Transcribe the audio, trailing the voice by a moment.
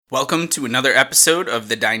Welcome to another episode of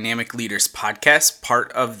the Dynamic Leaders Podcast,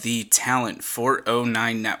 part of the Talent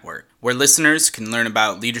 409 Network, where listeners can learn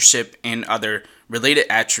about leadership and other related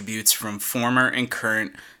attributes from former and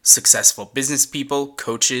current successful business people,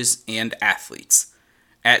 coaches, and athletes.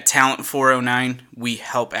 At Talent 409, we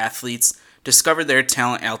help athletes discover their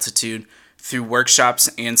talent altitude through workshops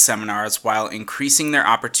and seminars while increasing their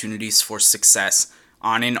opportunities for success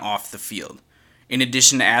on and off the field. In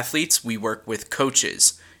addition to athletes, we work with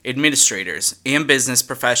coaches, administrators, and business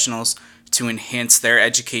professionals to enhance their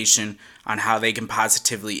education on how they can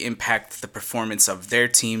positively impact the performance of their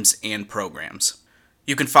teams and programs.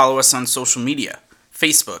 You can follow us on social media,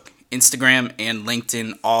 Facebook, Instagram, and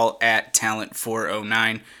LinkedIn, all at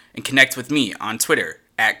Talent409, and connect with me on Twitter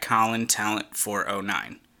at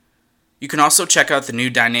ColinTalent409. You can also check out the new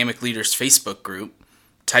Dynamic Leaders Facebook group.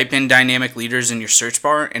 Type in Dynamic Leaders in your search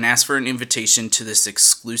bar and ask for an invitation to this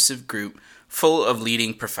exclusive group full of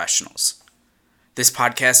leading professionals. This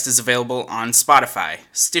podcast is available on Spotify,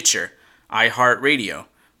 Stitcher, iHeartRadio,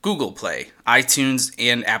 Google Play, iTunes,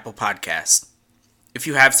 and Apple Podcasts. If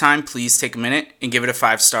you have time, please take a minute and give it a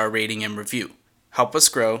 5-star rating and review. Help us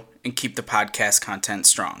grow and keep the podcast content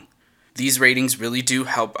strong. These ratings really do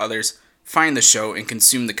help others find the show and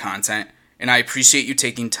consume the content, and I appreciate you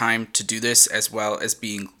taking time to do this as well as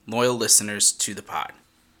being loyal listeners to the pod.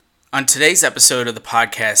 On today's episode of the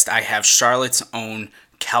podcast, I have Charlotte's own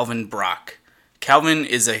Kelvin Brock. Kelvin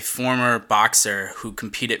is a former boxer who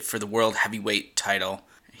competed for the World Heavyweight title.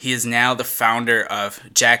 He is now the founder of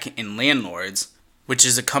Jack and Landlords, which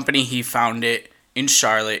is a company he founded in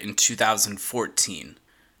Charlotte in 2014.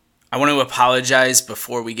 I want to apologize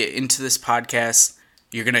before we get into this podcast.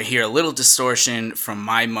 You're going to hear a little distortion from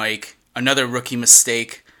my mic. Another rookie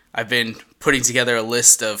mistake. I've been putting together a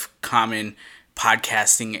list of common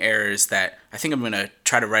podcasting errors that I think I'm going to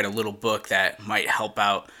try to write a little book that might help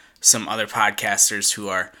out some other podcasters who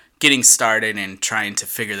are getting started and trying to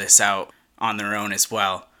figure this out on their own as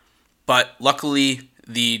well. But luckily,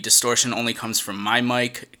 the distortion only comes from my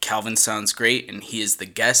mic. Kelvin sounds great, and he is the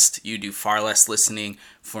guest. You do far less listening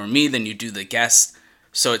for me than you do the guest.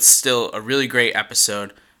 So it's still a really great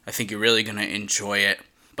episode. I think you're really going to enjoy it.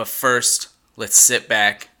 But first, let's sit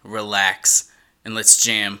back, relax, and let's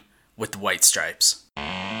jam with the White Stripes.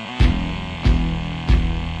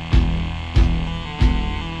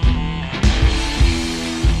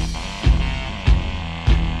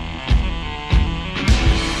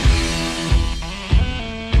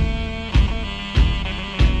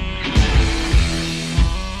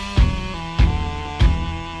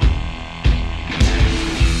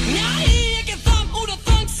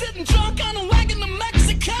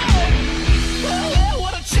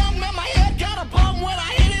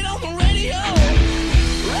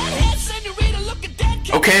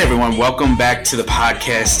 Okay, everyone, welcome back to the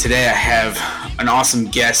podcast. Today I have an awesome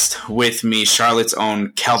guest with me, Charlotte's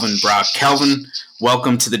own Kelvin Brock. Kelvin,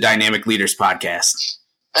 welcome to the Dynamic Leaders Podcast.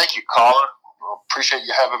 Thank you, Colin. Appreciate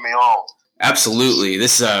you having me on. Absolutely.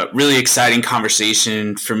 This is a really exciting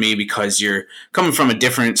conversation for me because you're coming from a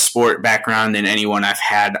different sport background than anyone I've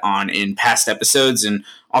had on in past episodes, and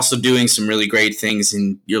also doing some really great things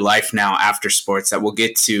in your life now after sports that we'll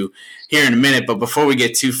get to here in a minute. But before we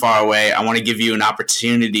get too far away, I want to give you an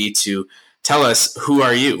opportunity to tell us, who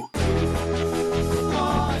are you?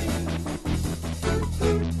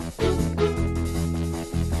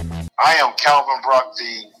 I am Kelvin Brock,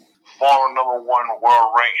 the former #1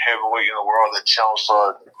 world-ranked heavyweight in the world that challenged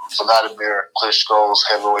Vladimir Klitschko's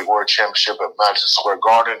heavyweight world championship at Madison Square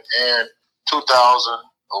Garden, and 2000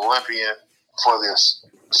 Olympian for the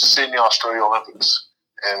Sydney Australia Olympics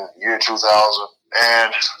in year 2000.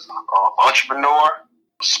 And entrepreneur,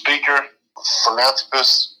 speaker,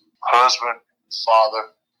 philanthropist, husband, father.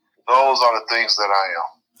 Those are the things that I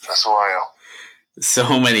am. That's who I am.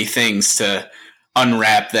 So many things to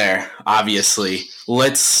unwrap there, obviously.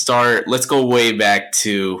 Let's go way back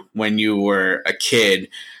to when you were a kid.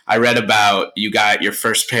 I read about you got your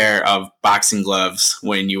first pair of boxing gloves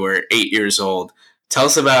when you were 8 years old. Tell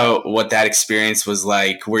us about what that experience was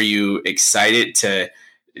like. Were you excited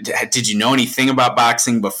did you know anything about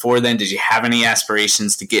boxing before then? Did you have any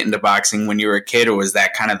aspirations to get into boxing when you were a kid, or was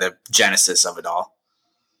that kind of the genesis of it all?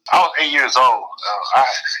 I was 8 years old. I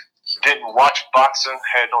didn't watch boxing,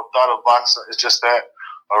 had no thought of boxing. It's just that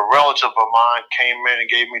a relative of mine came in and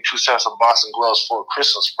gave me 2 sets of boxing gloves for a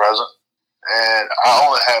Christmas present. And I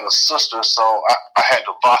only had a sister, so I had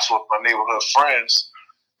to box with my neighborhood friends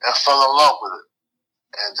and fell in love with it.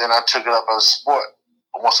 And then I took it up as a sport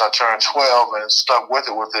once I turned 12 and stuck with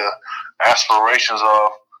it with the aspirations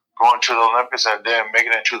of going to the Olympics and then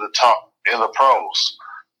making it to the top in the pros.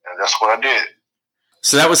 And that's what I did.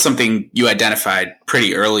 So that was something you identified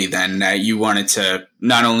pretty early then, that you wanted to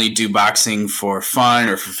not only do boxing for fun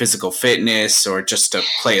or for physical fitness or just to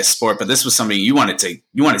play a sport, but this was something you wanted to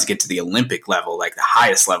get to the Olympic level, like the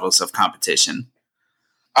highest levels of competition.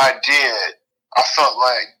 I did. I felt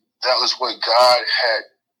like that was what God had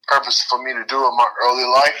purpose for me to do in my early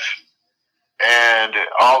life. And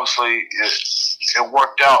obviously it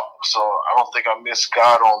worked out. So I don't think I missed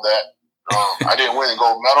God on that. I didn't win a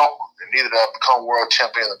gold medal, and neither did I become world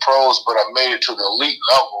champion in the pros, but I made it to the elite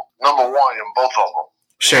level, number one in both of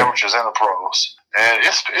them, Sure. The amateurs and the pros. And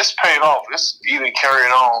it's paid off. It's even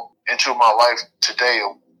carrying on into my life today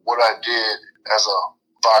of what I did as a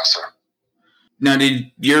boxer. Now,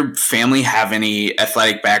 did your family have any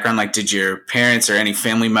athletic background? Like, did your parents or any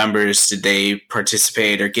family members, did they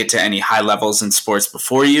participate or get to any high levels in sports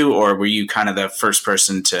before you, or were you kind of the first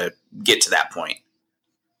person to get to that point?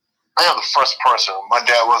 I am the first person. My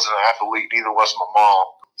dad wasn't an athlete, neither was my mom.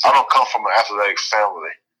 I don't come from an athletic family.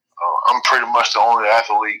 I'm pretty much the only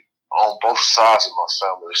athlete on both sides of my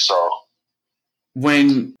family. So,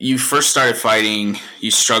 when you first started fighting,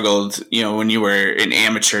 you struggled. When you were an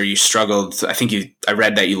amateur, you struggled. I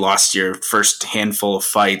read that you lost your first handful of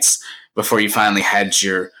fights before you finally had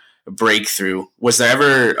your breakthrough. Was there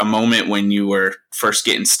ever a moment when you were first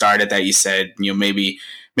getting started that you said, maybe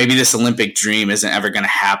this Olympic dream isn't ever going to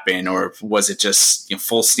happen? Or was it just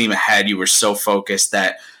full steam ahead? You were so focused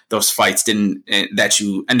that those fights that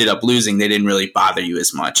you ended up losing, they didn't really bother you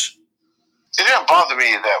as much? It didn't bother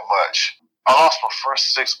me that much. I lost my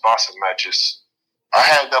first 6 boxing matches. I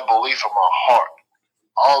had that belief in my heart.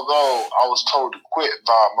 Although I was told to quit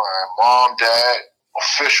by my mom, dad,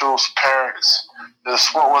 officials, parents, the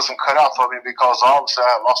sport wasn't cut out for me because obviously I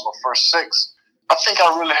had lost my first 6. I think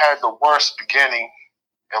I really had the worst beginning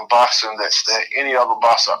in boxing than any other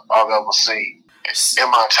boxer I've ever seen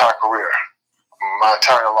in my entire career, my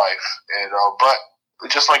entire life. And but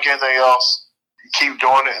just like anything else, you keep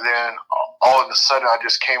doing it, and then all of a sudden I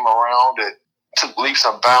just came around and took leaps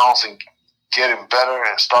and bounds and getting better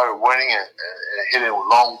and started winning and hitting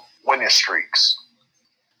long winning streaks.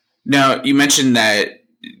 Now, you mentioned that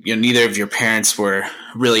neither of your parents were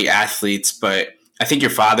really athletes, but I think your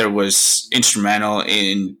father was instrumental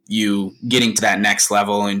in you getting to that next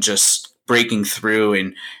level and just breaking through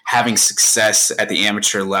and having success at the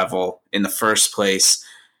amateur level in the first place.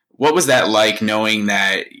 What was that like, knowing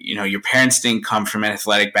that your parents didn't come from an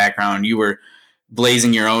athletic background? You were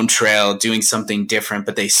blazing your own trail, doing something different,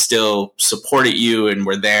 but they still supported you and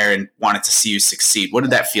were there and wanted to see you succeed. What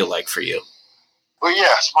did that feel like for you? Well,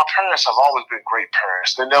 yes, my parents have always been great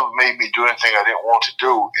parents. They never made me do anything I didn't want to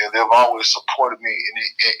do, and they've always supported me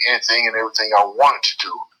in anything and everything I wanted to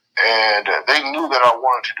do. And they knew that I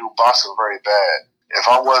wanted to do boxing very bad. If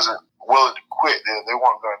I wasn't willing to quit, then they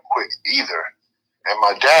weren't going to quit either. And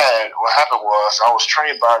my dad, what happened was I was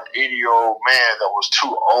trained by an 80-year-old man that was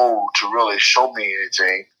too old to really show me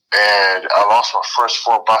anything. And I lost my first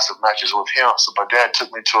 4 boxing matches with him. So my dad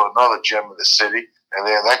took me to another gym in the city. And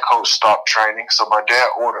then that coach stopped training. So my dad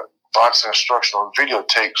ordered boxing instructional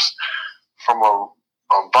videotapes from a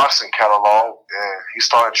boxing catalog. And he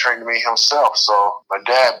started training me himself. So my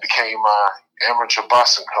dad became my amateur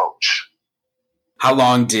boxing coach. How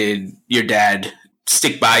long did your dad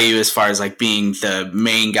stick by you as far as like being the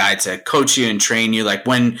main guy to coach you and train you? Like,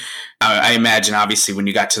 when I imagine obviously when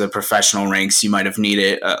you got to the professional ranks, you might have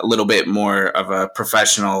needed a little bit more of a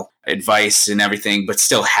professional advice and everything, but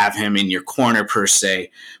still have him in your corner per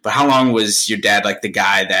se. But how long was your dad like the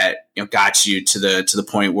guy that got you to the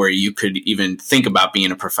point where you could even think about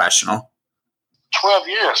being a professional? 12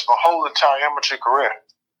 years, my whole entire amateur career.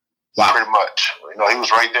 Wow. Pretty much. He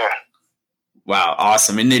was right there. Wow,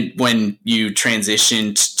 awesome. And then when you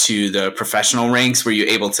transitioned to the professional ranks, were you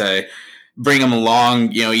able to bring him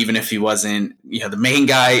along, even if he wasn't, the main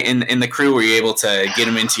guy in the crew? Were you able to get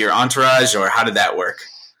him into your entourage, or how did that work?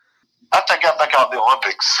 After I got back out of the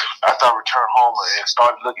Olympics, after I returned home and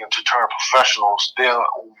started looking to turn professionals, then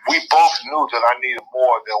we both knew that I needed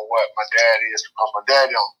more than what my dad is, because my dad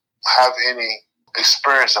don't have any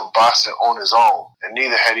experience in boxing on his own, and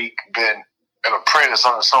neither had he been an apprentice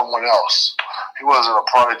under someone else. He wasn't a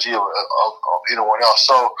prodigy of anyone else.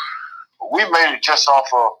 So we made it just off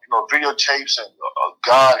of videotapes and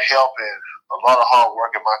God help and a lot of hard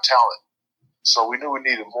work and my talent. So we knew we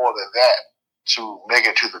needed more than that to make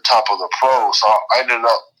it to the top of the pros. So I ended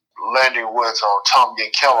up landing with Tom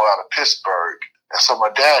Yankello out of Pittsburgh. And so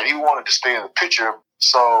my dad, he wanted to stay in the picture.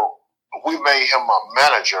 So we made him my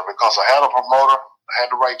manager because I had a promoter, I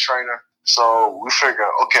had the right trainer. So we figured,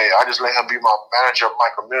 okay, I just let him be my manager, my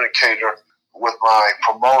communicator, with my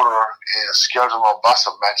promoter and scheduling my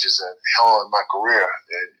boxing matches and handling my career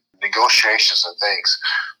and negotiations and things.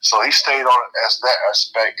 So he stayed on as that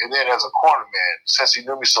aspect. And then as a cornerman, since he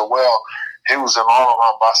knew me so well, he was in all of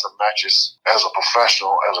my boxing matches as a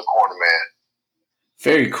professional, as a cornerman.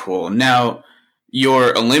 Very cool. Now,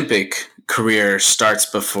 your Olympic career starts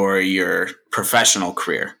before your professional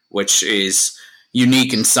career, which is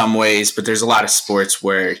unique in some ways, but there's a lot of sports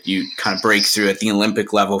where you kind of break through at the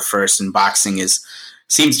Olympic level first, and boxing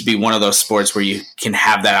seems to be one of those sports where you can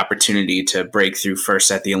have that opportunity to break through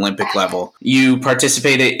first at the Olympic level. You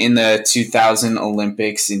participated in the 2000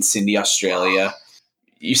 Olympics in Sydney, Australia.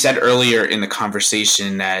 You said earlier in the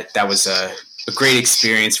conversation that was a great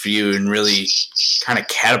experience for you and really kind of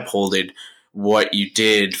catapulted what you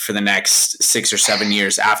did for the next 6 or 7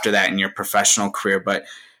 years after that in your professional career. But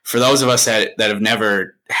for those of us that have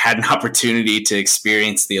never had an opportunity to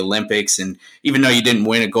experience the Olympics, and even though you didn't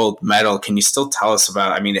win a gold medal, can you still tell us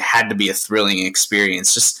about, I mean, it had to be a thrilling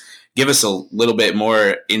experience. Just give us a little bit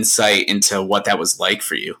more insight into what that was like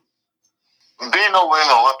for you. Being over in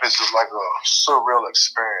the Olympics is like a surreal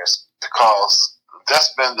experience because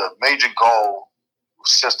that's been the major goal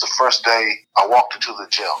since the first day I walked into the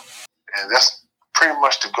gym. And that's pretty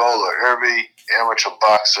much the goal of every amateur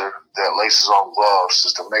boxer that laces on gloves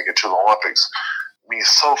is to make it to the Olympics. I mean,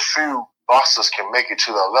 so few boxers can make it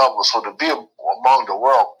to that level. So to be among the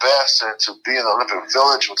world best and to be in the Olympic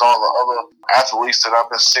Village with all the other athletes that I've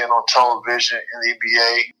been seeing on television in the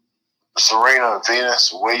NBA, Serena and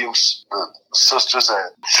Venus Williams, the sisters,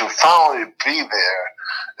 and to finally be there,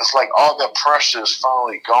 it's like all that pressure is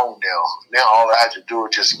finally gone now. Now all I had to do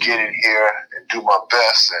is just get in here and do my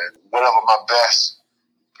best, and whatever my best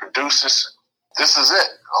produces, this is it.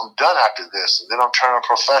 I'm done after this, and then I'm turning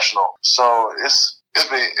professional. So it's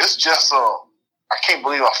just I can't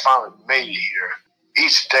believe I finally made it here.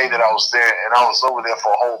 Each day that I was there, and I was over there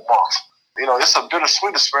for a whole month. You know, it's a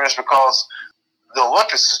bittersweet experience because the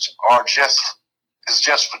Olympics are just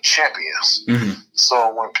for champions. Mm-hmm.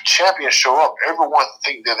 So when champions show up, everyone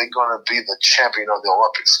thinks that they're going to be the champion of the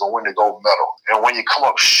Olympics, going to win the gold medal. And when you come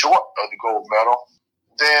up short of the gold medal,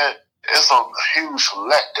 then it's a huge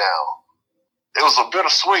letdown. It was a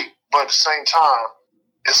bittersweet, but at the same time,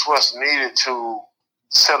 it's what's needed to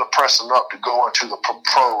set a person up to go into the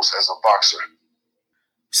pros as a boxer.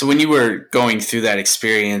 So when you were going through that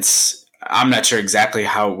experience, I'm not sure exactly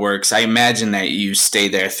how it works. I imagine that you stay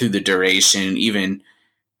there through the duration, even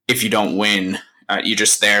if you don't win. You're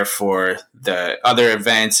just there for the other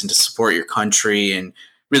events and to support your country and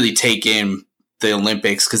really take in the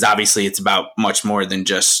Olympics, because obviously it's about much more than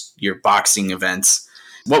just your boxing events.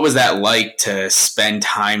 What was that like to spend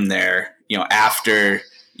time there, you know, after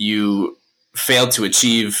you failed to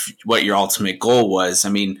achieve what your ultimate goal was? I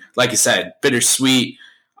mean, like I said, bittersweet.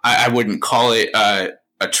 I wouldn't call it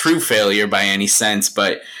a true failure by any sense,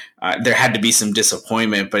 but there had to be some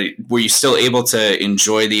disappointment. But were you still able to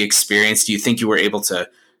enjoy the experience? Do you think you were able to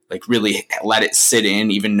like really let it sit in,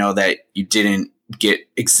 even though that you didn't get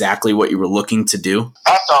exactly what you were looking to do?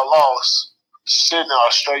 After I lost, Sydney,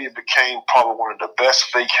 Australia became probably one of the best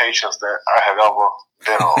vacations that I had ever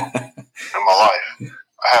been on in my life.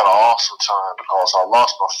 I had an awesome time because I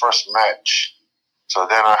lost my first match. So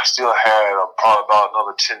then I still had probably about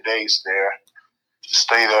another 10 days there to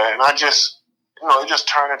stay there. And I just, it just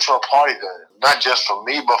turned into a party then. Not just for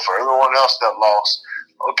me, but for everyone else that lost.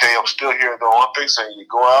 Okay, I'm still here at the Olympics, and you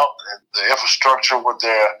go out, and the infrastructure with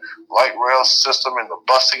their light rail system and the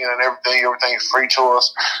busing and everything free to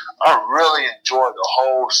us. I really enjoyed the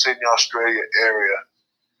whole Sydney, Australia area,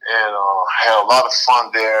 and had a lot of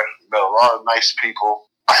fun there, met a lot of nice people.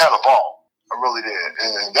 I had a ball. I really did.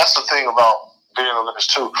 And that's the thing about being in the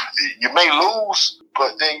Olympics, too. You may lose,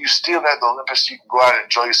 but then you still at the Olympics, you can go out and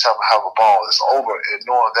enjoy yourself and have a ball. It's over, and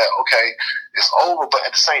knowing that, okay, it's over, but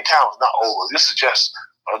at the same time, it's not over. This is just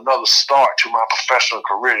another start to my professional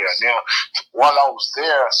career. Now, while I was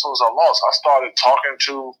there, as soon as I lost, I started talking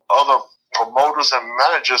to other promoters and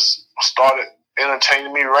managers, started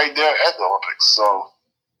entertaining me right there at the Olympics. So,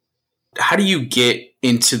 how do you get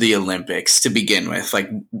into the Olympics to begin with? Like,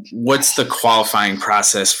 what's the qualifying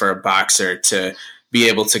process for a boxer to be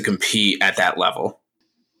able to compete at that level?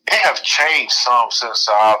 It have changed some since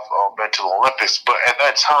I've been to the Olympics, but at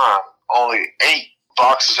that time, only 8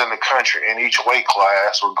 boxers in the country in each weight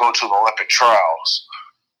class would go to the Olympic trials.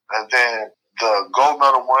 And then the gold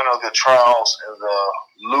medal winner of the trials and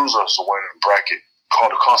the losers winner bracket,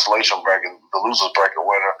 called the consolation bracket, the losers bracket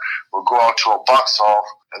winner, will go out to a box off,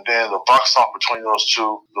 and then the box off between those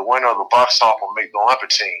two, the winner of the box off will make the Olympic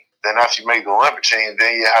team. Then after you make the Olympic team,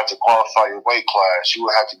 then you have to qualify your weight class. You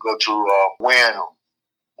will have to go to win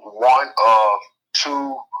one of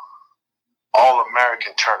two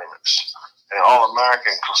All-American tournaments. And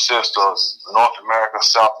All-American consists of North America,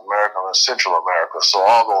 South America, and Central America. So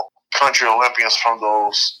all the country Olympians from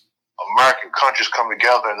those American countries come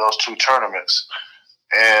together in those two tournaments.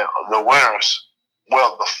 And the winners,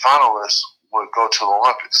 the finalists, would go to the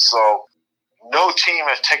Olympics. So no team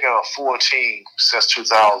has taken a full team since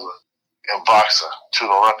 2000 in boxing to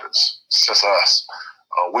the Olympics, since us.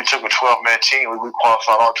 We took a 12-man team. We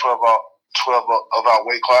qualified all 12 of our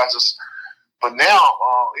weight classes. But now,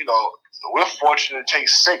 we're fortunate to take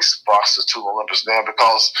 6 boxers to the Olympics now,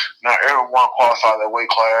 because now everyone qualified their weight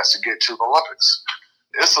class to get to the Olympics.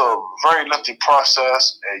 It's a very lengthy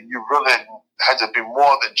process, and you really have to be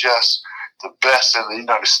more than just the best in the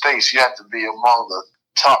United States. You have to be among the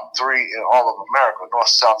top 3 in all of America, North,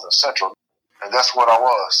 South, and Central. And that's what I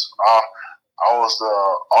was. I was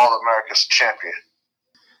the All-America's champion.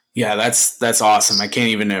 Yeah, that's awesome. I can't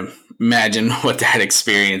even imagine what that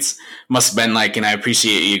experience must have been like, and I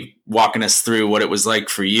appreciate you walking us through what it was like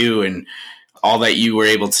for you and all that you were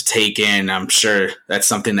able to take in. I'm sure that's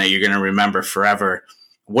something that you're going to remember forever.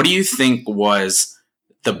 What do you think was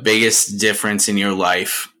the biggest difference in your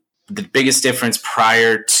life, the biggest difference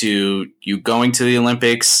prior to you going to the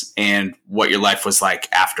Olympics, and what your life was like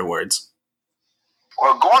afterwards?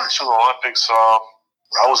 Well, going to the Olympics, I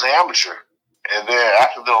was an amateur. And then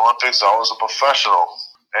after the Olympics, I was a professional.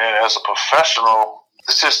 And as a professional,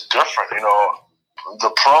 it's just different.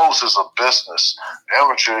 The pros is a business.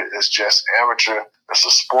 Amateur is just amateur. It's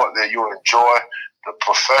a sport that you enjoy. The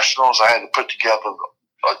professionals, I had to put together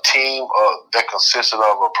a team that consisted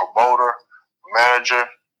of a promoter, manager,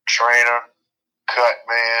 trainer, cut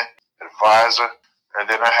man, advisor. And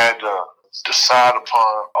then I had to decide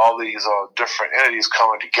upon all these different entities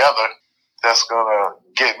coming together that's going to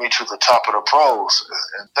get me to the top of the pros.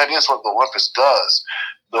 And that is what the Olympics does.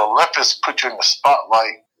 The Olympics put you in the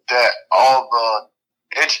spotlight that all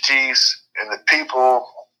the entities and the people,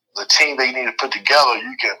 the team that you need to put together,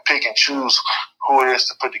 you can pick and choose who it is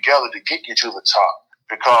to put together to get you to the top.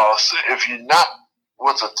 Because if you're not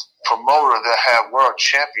with a promoter that have world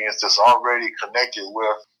champions that's already connected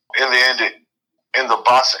with, in the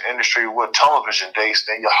boxing industry with television dates,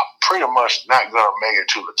 then you're pretty much not going to make it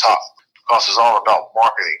to the top, because it's all about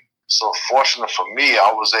marketing. So fortunate for me,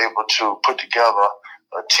 I was able to put together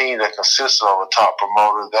a team that consisted of a top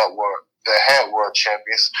promoter that had world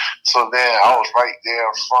champions. So then I was right there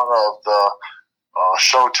in front of the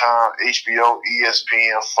Showtime, HBO,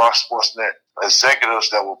 ESPN, Fox Sports Net executives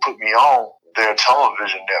that will put me on their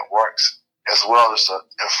television networks, as well as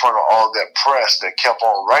in front of all that press that kept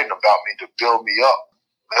on writing about me to build me up,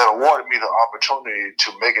 that awarded me the opportunity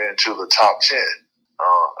to make it into the top 10.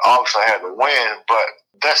 Obviously, I had to win, but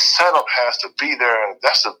that setup has to be there.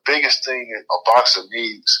 That's the biggest thing a boxer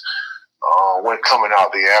needs when coming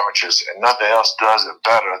out the amateurs, and nothing else does it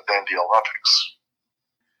better than the Olympics.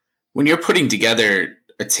 When you're putting together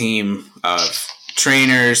a team of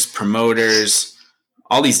trainers, promoters,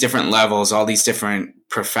 all these different levels, all these different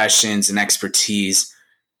professions and expertise,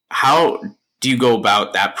 how do you go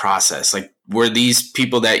about that process? Like, were these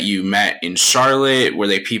people that you met in Charlotte? Were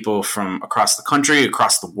they people from across the country,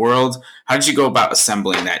 across the world? How did you go about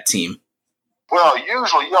assembling that team? Well,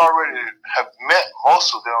 usually you already have met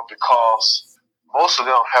most of them, because most of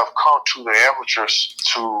them have come to the amateurs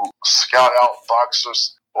to scout out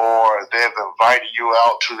boxers, or they've invited you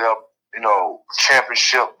out to their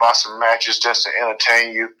championship boxing matches just to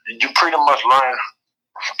entertain you. You pretty much learn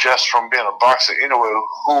just from being a boxer anyway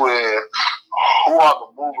who are the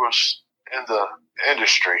movers in the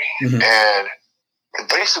industry. Mm-hmm. And it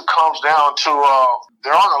basically comes down to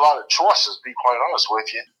there aren't a lot of choices, to be quite honest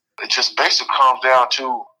with you. It just basically comes down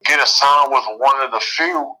to getting signed with one of the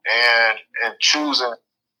few and choosing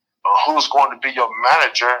who's going to be your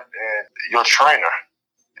manager and your trainer.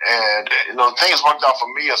 And, things worked out for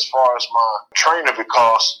me as far as my trainer,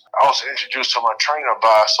 because I was introduced to my trainer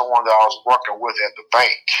by someone that I was working with at the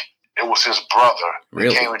bank. It was his brother.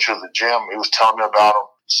 Really? He came into the gym. He was telling me about him.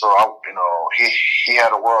 So, he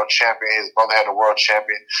had a world champion. His brother had a world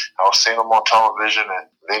champion. I was seeing him on television, and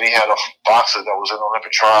then he had a boxer that was in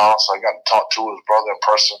Olympic trials. So I got to talk to his brother in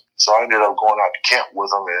person. So I ended up going out to camp with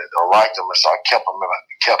him, and I liked him, and so I kept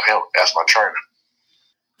him as my trainer.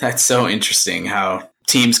 That's so interesting how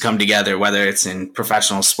teams come together, whether it's in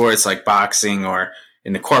professional sports like boxing or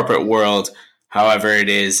in the corporate world, however it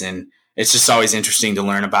is. And it's just always interesting to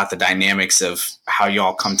learn about the dynamics of how you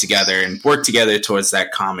all come together and work together towards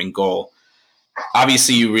that common goal.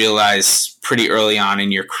 Obviously, you realize pretty early on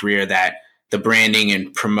in your career that the branding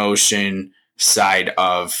and promotion side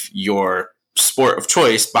of your sport of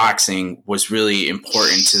choice, boxing, was really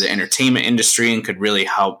important to the entertainment industry and could really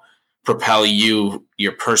help propel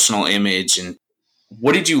your personal image. And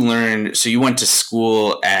what did you learn? So you went to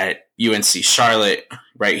school at UNC Charlotte,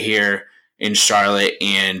 right here in Charlotte,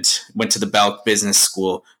 and went to the Belk Business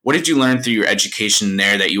School. What did you learn through your education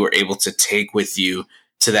there that you were able to take with you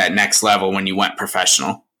to that next level when you went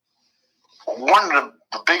professional? One of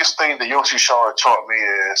the biggest thing that UNC Charlotte taught me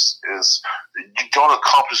is you don't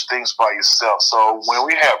accomplish things by yourself. So when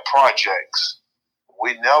we had projects,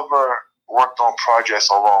 we never worked on projects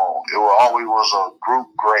alone. It always was a group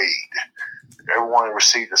grade. Everyone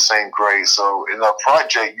received the same grade. So in a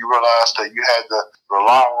project, you realized that you had to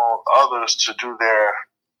rely on others to do their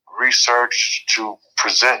research, to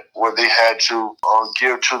present what they had to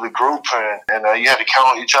give to the group, and you had to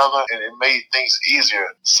count on each other, and it made things easier.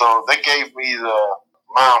 So they gave me the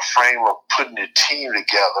mind frame of putting a team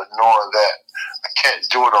together, knowing that I can't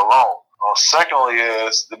do it alone. Secondly,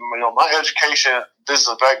 is my education,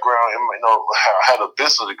 business background, I had a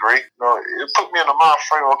business degree. It put me in the mind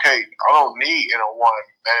frame. Okay, I don't need anyone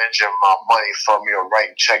managing my money for me or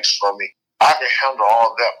writing checks for me. I can handle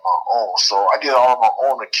all that my own. So I did all my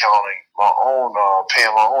own accounting, my own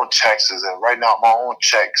paying my own taxes, and writing out my own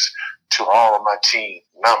checks to all of my team.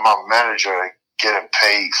 Not my manager getting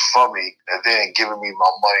paid for me and then giving me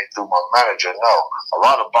my money through my manager. No, a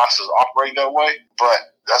lot of bosses operate that way, but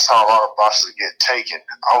that's how a lot of bosses get taken.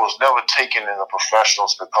 I was never taken in the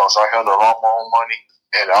professionals because I handled all my own money,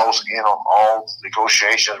 and I was in on all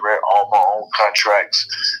negotiations, read all my own contracts.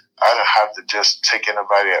 I didn't have to just take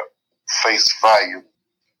anybody at face value.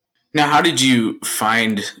 Now, how did you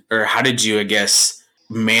I guess,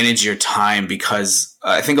 manage your time? Because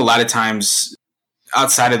I think a lot of times,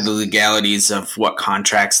 outside of the legalities of what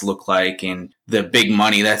contracts look like and the big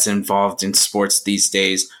money that's involved in sports these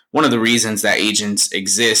days, one of the reasons that agents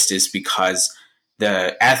exist is because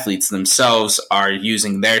the athletes themselves are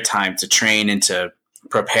using their time to train and to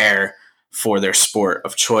prepare for their sport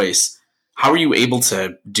of choice. How are you able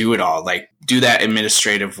to do it all? Like, do that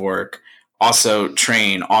administrative work, also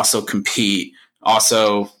train, also compete,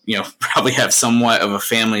 also, probably have somewhat of a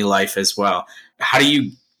family life as well. How do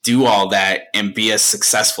you do all that and be as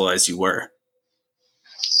successful as you were?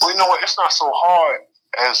 Well, you know what? It's not so hard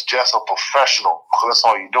as just a professional, because that's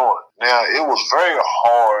all you're doing. Now, it was very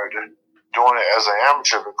hard doing it as an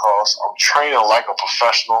amateur because I'm training like a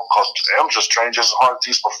professional, because amateurs train just as hard as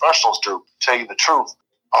these professionals do, to tell you the truth.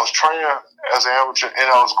 I was training as an amateur, and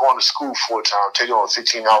I was going to school full time, taking on a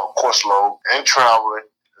 15-hour course load and traveling.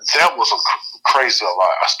 That was a crazy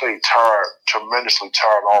lot. I stayed tired, tremendously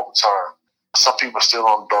tired all the time. Some people still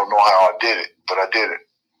don't know how I did it, but I did it.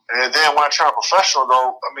 And then when I turned professional,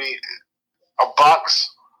 though, I box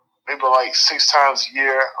maybe like 6 times a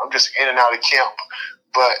year. I'm just in and out of camp,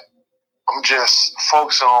 but I'm just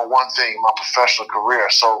focusing on one thing, my professional career.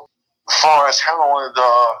 So as far as handling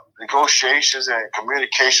the negotiations and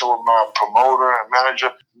communication with my promoter and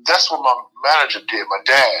manager, that's what my manager did, my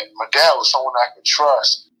dad. My dad was someone I could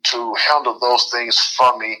trust to handle those things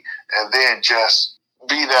for me, and then just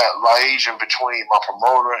be that liaison between my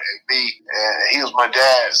promoter and me. And he was my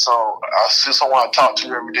dad, so I see someone I talk to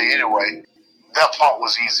every day anyway. That part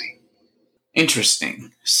was easy.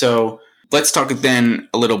 Interesting. So let's talk then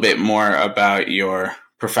a little bit more about your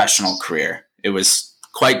professional career. It was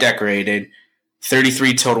quite decorated.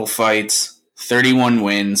 33 total fights, 31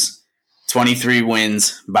 wins, 23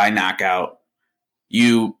 wins by knockout.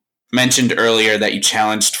 You mentioned earlier that you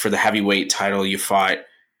challenged for the heavyweight title. You fought,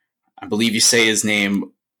 I believe you say his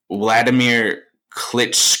name, Vladimir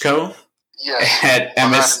Klitschko. Yes, at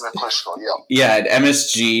Klitschko, at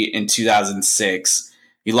MSG in 2006.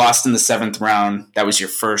 You lost in the 7th round. That was your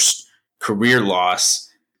first career loss.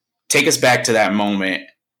 Take us back to that moment.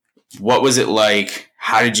 What was it like?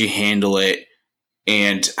 How did you handle it?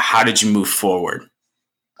 And how did you move forward?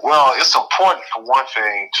 Well, it's important, for one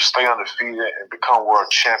thing, to stay undefeated and become world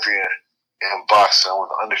champion in boxing with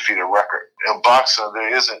an undefeated record. In boxing,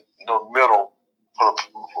 there isn't no middle for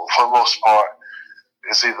the most part.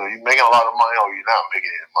 It's either you're making a lot of money or you're not making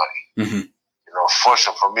any money. Mm-hmm.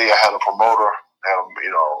 Fortunately for me, I had a promoter,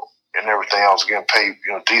 and everything. I was getting paid,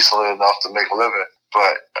 decently enough to make a living.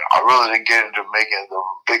 But I really didn't get into making the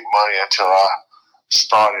big money until I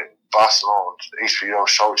started boxing on HBO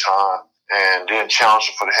Showtime and then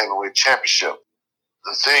challenging for the heavyweight championship.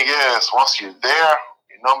 The thing is, once you're there,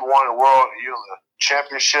 you're number one in the world, you're in the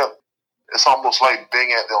championship, it's almost like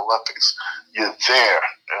being at the Olympics. You're there,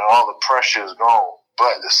 and all the pressure is gone.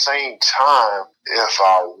 But at the same time, if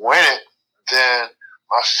I win it, then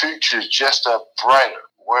my future is just that brighter.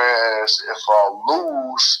 Whereas if I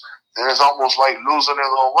lose, then it's almost like losing in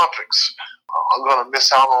the Olympics. I'm going to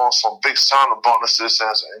miss out on some big signing bonuses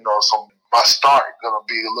and, my start going to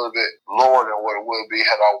be a little bit lower than what it would be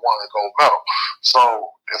had I won a gold medal. So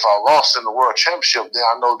if I lost in the World Championship, then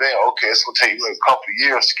I know okay, it's going to take me a couple of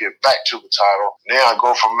years to get back to the title. Now I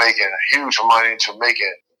go from making huge money to making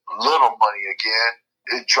little money again.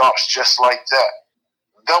 It drops just like that.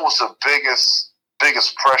 That was the biggest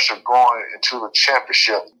pressure going into the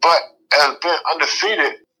championship. But as being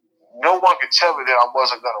undefeated, no one could tell me that I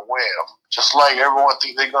wasn't going to win. Just like everyone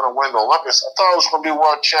think they're going to win the Olympics, I thought I was going to be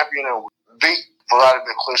world champion and beat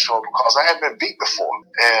Vladimir Klitschko because I had been beat before.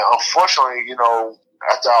 And unfortunately,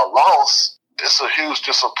 after I lost, it's a huge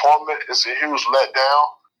disappointment. It's a huge letdown.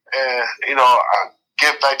 And, I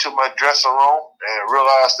get back to my dressing room and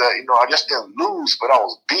realize that, I just didn't lose, but I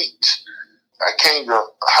was beat. I came to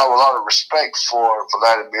have a lot of respect for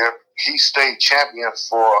Vladimir. He stayed champion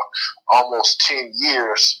for almost 10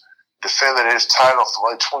 years, defended his title for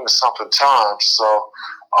like 20-something times. So,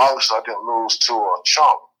 obviously, I didn't lose to a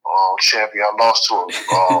chump champion. I lost to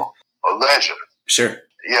a legend. Sure.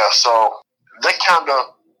 Yeah, so that kind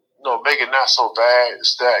of, make it not so bad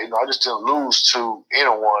is that, I just didn't lose to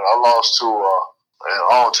anyone. I lost to an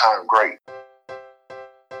all-time great.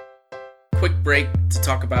 Quick break to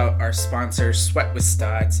talk about our sponsor, Sweat with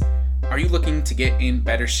Stods. Are you looking to get in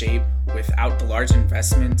better shape without the large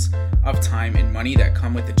investments of time and money that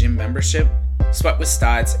come with a gym membership? Sweat with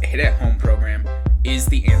Stods Hit at Home program is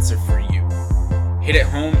the answer for you. Hit at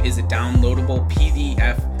Home is a downloadable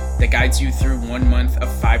PDF that guides you through 1 month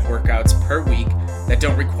of 5 workouts per week that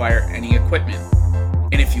don't require any equipment.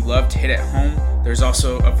 And if you loved Hit at Home, there's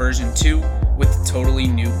also a version 2 with totally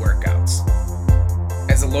new workouts.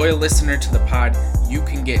 As a loyal listener to the pod, you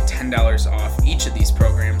can get $10 off each of these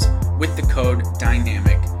programs with the code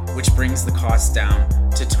DYNAMIC, which brings the cost down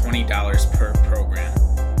to $20 per program.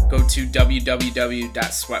 Go to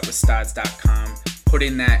www.sweatwithstods.com, put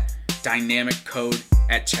in that dynamic code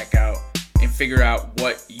at checkout, and figure out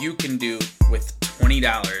what you can do with $20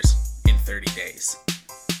 in 30 days.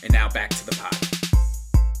 And now back to the pod.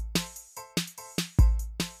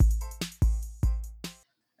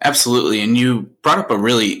 Absolutely. And you brought up a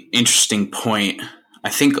really interesting point. I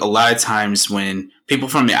think a lot of times when people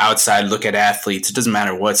from the outside look at athletes, it doesn't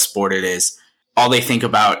matter what sport it is, all they think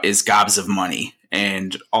about is gobs of money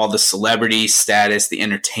and all the celebrity status, the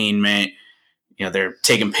entertainment. They're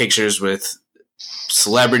taking pictures with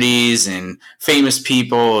celebrities and famous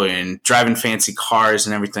people and driving fancy cars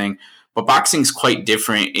and everything. But boxing is quite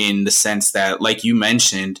different in the sense that, like you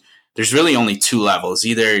mentioned, there's really only 2 levels.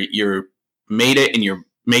 Either you're made it and you're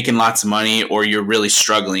making lots of money, or you're really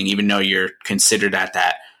struggling, even though you're considered at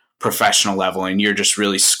that professional level and you're just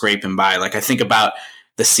really scraping by. Like, I think about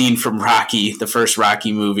the scene from Rocky, the first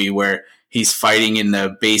Rocky movie, where he's fighting in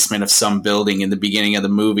the basement of some building in the beginning of the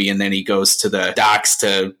movie, and then he goes to the docks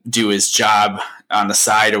to do his job on the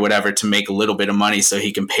side or whatever to make a little bit of money so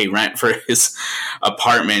he can pay rent for his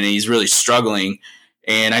apartment, and he's really struggling.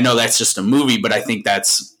 And I know that's just a movie, but I think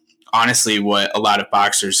that's honestly what a lot of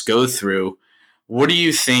boxers go through. What do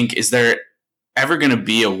you think? Is there ever going to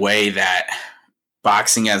be a way that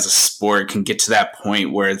boxing as a sport can get to that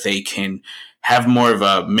point where they can have more of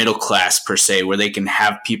a middle class per se, where they can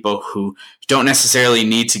have people who don't necessarily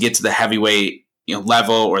need to get to the heavyweight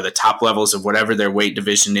level or the top levels of whatever their weight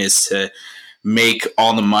division is to make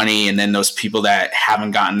all the money, and then those people that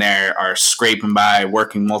haven't gotten there are scraping by,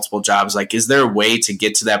 working multiple jobs? Like, is there a way to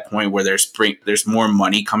get to that point where there's more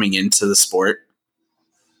money coming into the sport?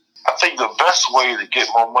 I think the best way to get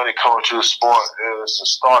more money coming to the sport is to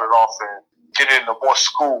start it off and get into more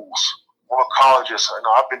schools, more colleges.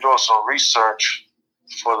 I've been doing some research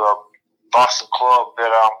for the boxing club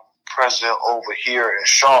that I'm president over here in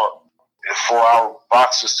Charlotte for our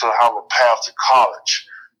boxers to have a path to college.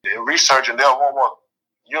 In researching, there are more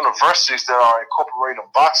universities that are incorporating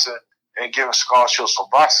boxing and giving scholarships for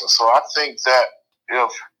boxing. So I think that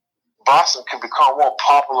if boxing can become more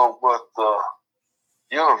popular with the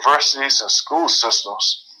universities and school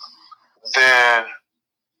systems, then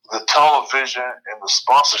the television and the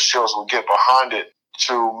sponsorships will get behind it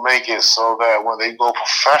to make it so that when they go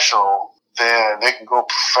professional, then they can go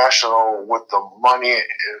professional with the money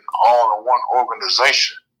and all in one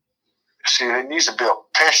organization. See, there needs to be a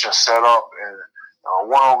pension set up and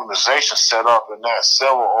one organization set up and not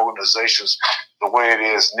several organizations the way it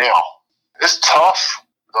is now. It's tough.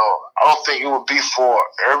 I don't think it would be for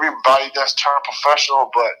everybody that's turned professional,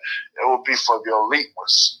 but it would be for the elite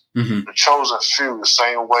ones, the chosen few, the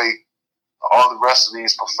same way all the rest of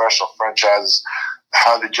these professional franchises,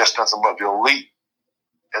 how they just nothing but the elite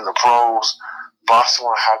and the pros. Boxing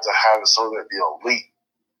will have to have it so that the elite,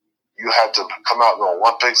 you have to come out in the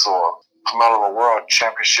Olympics or come out of a world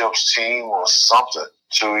championships team or something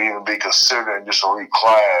to even be considered in this elite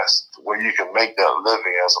class where you can make that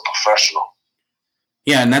living as a professional.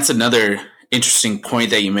 Yeah, and that's another interesting point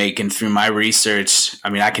that you make. And through my research, I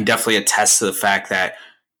mean, I can definitely attest to the fact that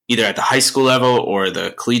either at the high school level or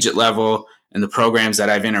the collegiate level and the programs that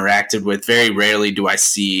I've interacted with, very rarely do I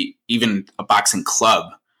see even a boxing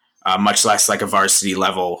club, much less like a varsity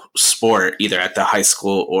level sport, either at the high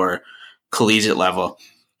school or collegiate level.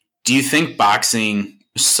 Do you think boxing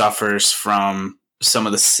suffers from some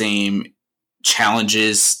of the same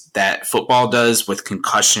challenges that football does with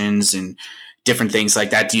concussions and different things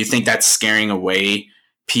like that? Do you think that's scaring away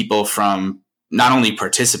people from not only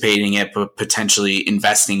participating in it, but potentially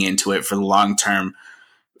investing into it for the long-term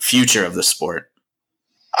future of the sport?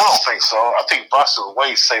 I don't think so. I think boxing is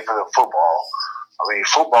way safer than football. I mean,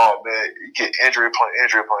 football, man, you get injury upon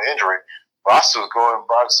injury upon injury. Boxers go and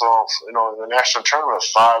box on, in the national tournament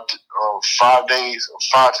 5 days,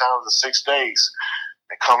 5 times in 6 days,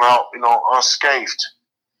 and come out, unscathed.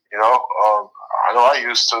 I know I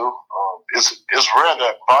used to. It's rare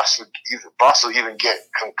that boxers even get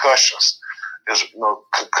concussions.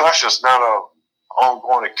 Concussions not an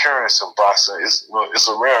ongoing occurrence in boxing. It's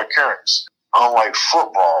a rare occurrence. Unlike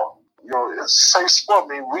football, it's a safe sport.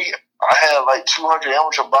 I mean, I had like 200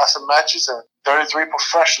 amateur boxing matches and 33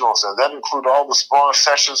 professionals, and that included all the sparring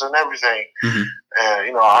sessions and everything. Mm-hmm.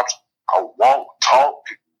 And I walk, talk,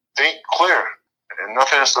 think clear, and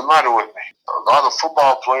nothing is the matter with me. A lot of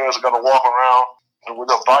football players are going to walk around with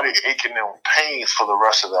their body aching and pains for the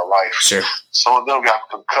rest of their life. Sure. Some of them got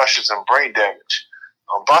concussions and brain damage.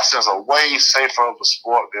 Boxing is a way safer of a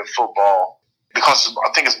sport than football because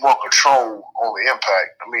I think it's more control on the impact.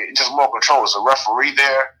 I mean, it's just more control. There's a referee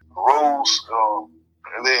there, rules,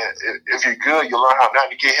 and then if you're good, you learn how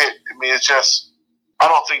not to get hit. I mean, I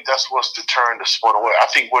don't think that's what's deterring the sport away. I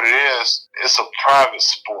think what it is, it's a private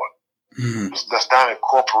sport that's not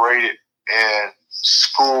incorporated in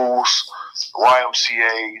schools,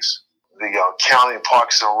 YMCAs, the county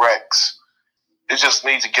parks and recs. It just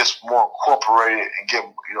needs to get more incorporated and get,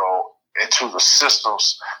 into the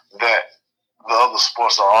systems that the other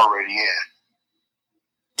sports are already in.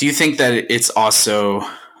 Do you think that it's also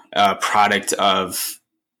a product of,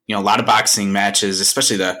 a lot of boxing matches,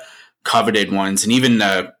 especially the coveted ones, and even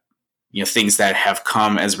the, things that have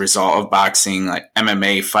come as a result of boxing, like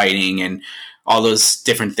MMA fighting and all those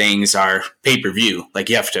different things are pay-per-view. Like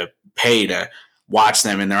you have to pay to watch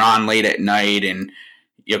them and they're on late at night, and,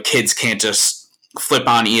 kids can't just flip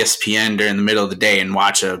on ESPN during the middle of the day and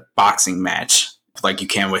watch a boxing match like you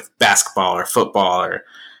can with basketball or football or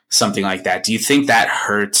something like that. Do you think that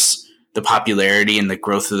hurts the popularity and the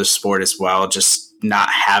growth of the sport as well? Just not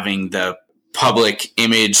having the public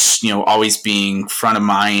image, always being front of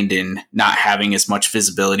mind and not having as much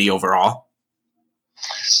visibility overall?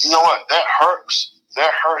 You know what? That hurts.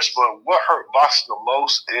 But what hurt boxing the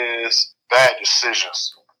most is bad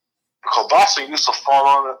decisions. Because boxing used to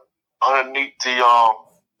fall underneath the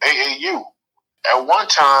AAU. At one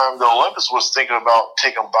time, the Olympics was thinking about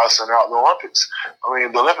taking boxing out of the Olympics. I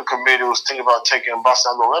mean, the Olympic Committee was thinking about taking boxing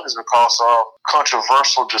out of the Olympics because of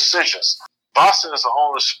controversial decisions. Boxing is the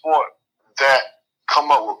only sport that come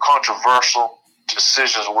up with controversial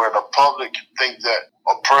decisions where the public think that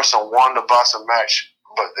a person won the boxing match,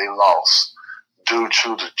 but they lost due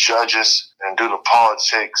to the judges and due to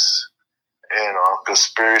politics and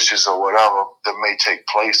conspiracies or whatever that may take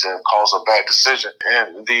place and cause a bad decision.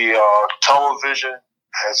 And the television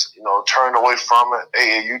has, turned away from it.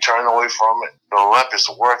 AAU turned away from it. The Olympics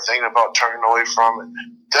were thinking about turning away from it.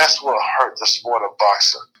 That's what hurt the sport of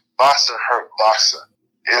boxing. Boxing hurt boxing.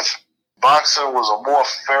 If boxing was a more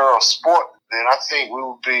fairer sport, then I think we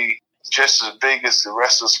would be just as big as the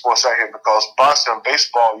rest of the sports out here, because boxing and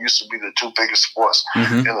baseball used to be the 2 biggest sports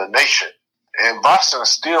in the nation. And boxing is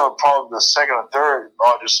still probably the second or third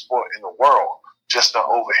largest sport in the world, just not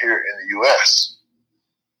over here in the U.S.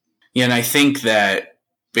 Yeah, and I think that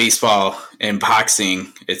baseball and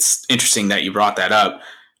boxing, it's interesting that you brought that up.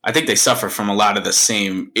 I think they suffer from a lot of the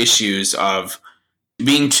same issues of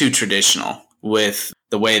being too traditional with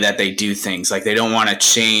the way that they do things. Like they don't want to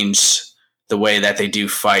change the way that they do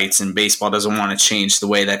fights, and baseball doesn't want to change the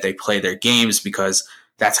way that they play their games because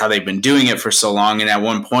that's how they've been doing it for so long. And at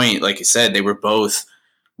one point, like you said, they were both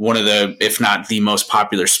one of the, if not the most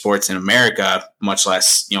popular sports in America, much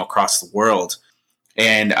less, across the world.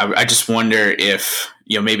 And I just wonder if,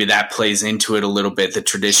 maybe that plays into it a little bit, the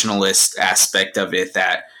traditionalist aspect of it,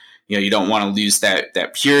 that, you don't want to lose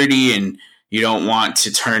that purity, and you don't want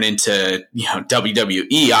to turn into,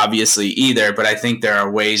 WWE obviously either. But I think there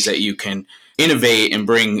are ways that you can innovate and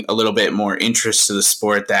bring a little bit more interest to the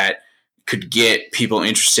sport that could get people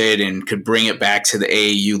interested and could bring it back to the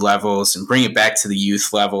AAU levels and bring it back to the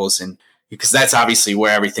youth levels. And because that's obviously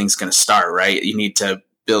where everything's going to start, right? You need to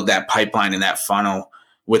build that pipeline and that funnel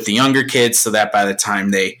with the younger kids so that by the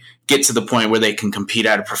time they get to the point where they can compete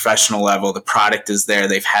at a professional level, the product is there,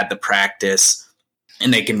 they've had the practice,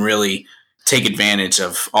 and they can really take advantage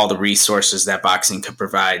of all the resources that boxing could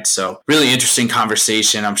provide. So really interesting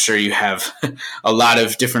conversation. I'm sure you have a lot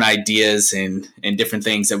of different ideas and different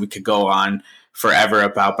things that we could go on forever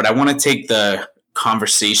about. But I want to take the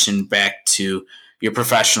conversation back to your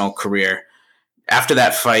professional career. After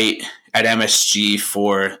that fight at MSG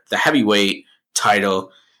for the heavyweight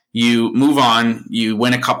title, you move on, you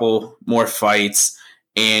win a couple more fights,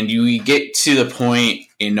 and you get to the point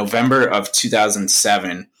in November of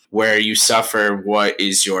 2007 where you suffer what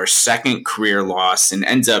is your second career loss and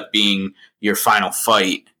ends up being your final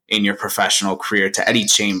fight in your professional career to Eddie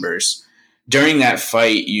Chambers. During that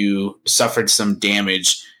fight, you suffered some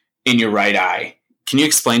damage in your right eye. Can you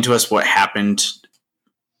explain to us what happened?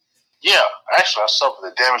 Yeah, actually, I suffered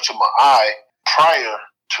the damage to my eye prior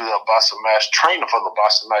to the boxing match, training for the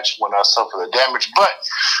boxing match when I suffered the damage. But,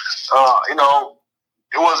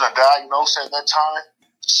 it wasn't diagnosed at that time.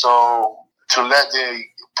 So to let the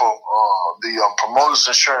promoter's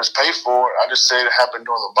insurance pay for it, I just said it happened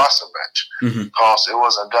during the boxing match because it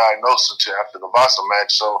wasn't diagnosed until after the boxing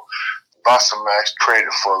match. So the boxing match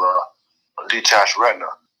created for the detached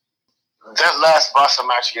retina. That last boxing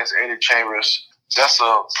match against Eddie Chambers, that's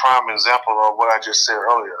a prime example of what I just said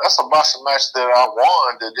earlier. That's a boxing match that I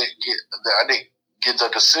won that I didn't get the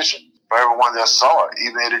decision. For everyone that saw it,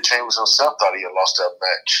 even Eddie Chambers himself thought he had lost that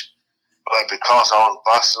match. But because I was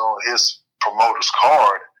boxing on his promoter's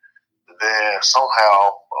card, then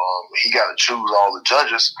somehow he got to choose all the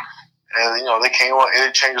judges. And, they came on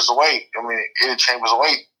Eddie Chambers' way. Eddie Chambers'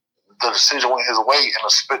 way, the decision went his way in a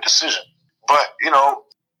split decision. But,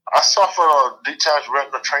 I suffered a detached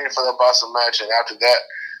retina training for that boxing match, and after that,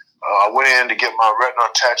 I went in to get my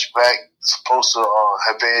retina attached back. Supposed to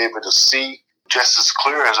have been able to see just as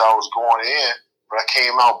clear as I was going in, but I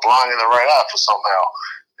came out blind in the right eye for somehow.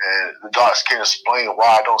 And the doctors can't explain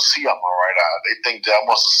why I don't see out my right eye. They think that I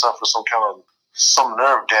must have suffered some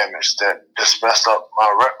nerve damage that just messed up my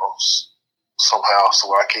retinas somehow,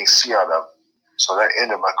 so I can't see out of it. So that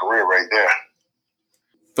ended my career right there.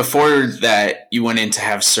 Before that, you went in to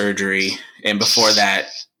have surgery, and before that,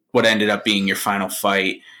 what ended up being your final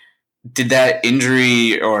fight, did that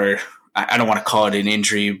injury, or I don't want to call it an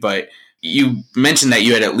injury, but you mentioned that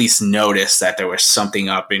you had at least noticed that there was something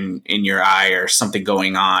up in your eye or something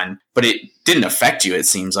going on, but it didn't affect you, it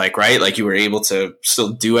seems like, right? Like you were able to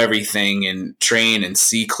still do everything and train and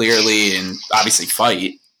see clearly and obviously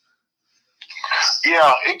fight.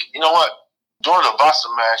 Yeah, you know what? During the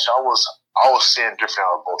boxing match, I was seeing different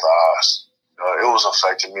out of both eyes. It was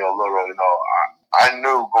affecting me a little. I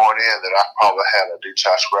knew going in that I probably had a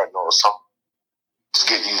detached retina or something. Just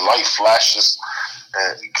get these light flashes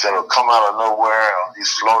and that'll come out of nowhere. Or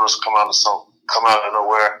these floaters come out of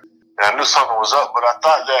nowhere. And I knew something was up, but I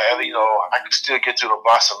thought that I could still get through the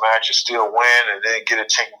boxing match and still win, and then get it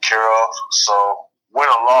taken care of. So win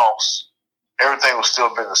or loss, everything would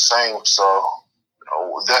still been the same. So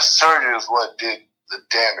that surgery is what did the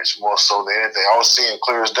damage more so than anything. I was seeing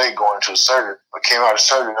clear as day going into the surgery. I came out of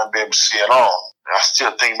surgery and I'd be able to see it all. And I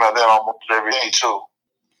still think about that almost every day too.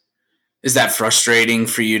 Is that frustrating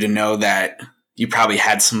for you to know that you probably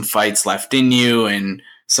had some fights left in you and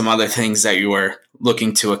some other things that you were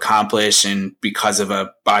looking to accomplish, and because of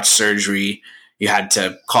a botched surgery, you had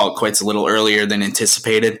to call it quits a little earlier than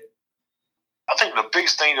anticipated? I think the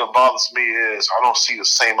biggest thing that bothers me is I don't see the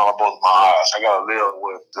same out of both my eyes. I got to live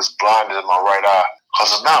with this blindness in my right eye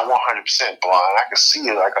because it's not 100% blind. I can see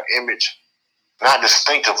it like an image, not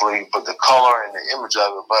distinctively, but the color and the image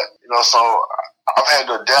of it. But, so I've had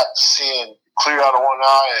to adapt to seeing clear out of one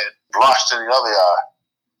eye and blotched in the other eye.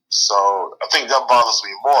 So I think that bothers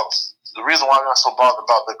me more. The reason why I'm not so bothered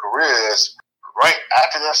about the career is right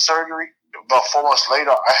after that surgery, about 4 months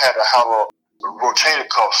later, I had to have a rotator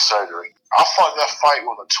cuff surgery. I fought that fight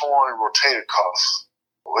with a torn rotator cuff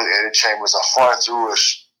with Eddie Chambers. I fought through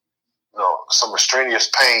some extraneous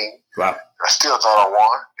pain. Wow. I still thought I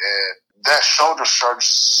won. And that shoulder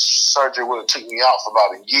surgery would have taken me out for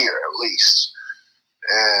about a year at least.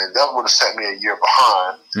 And that would have set me a year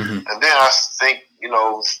behind. Mm-hmm. And then I think,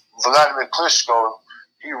 Vladimir Klitschko,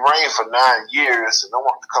 he reigned for 9 years and no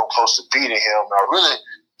one could come close to beating him. And I really,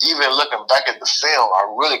 even looking back at the film, I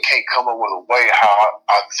really can't come up with a way how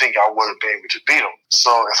I think I would have been able to beat him.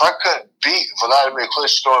 So if I couldn't beat Vladimir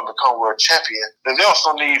Klitschko and become world champion, then there was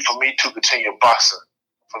no need for me to continue boxing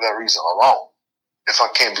for that reason alone. if I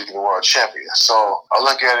can't be the world champion. So I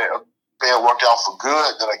look at it, being worked out for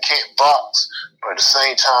good, that I can't box, but at the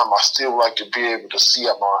same time, I still like to be able to see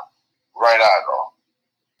out my right eyeball.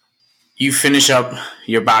 You finish up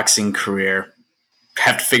your boxing career,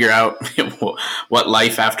 have to figure out what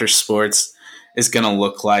life after sports is going to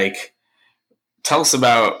look like. Tell us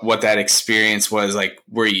about what that experience was like.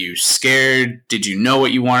 Were you scared? Did you know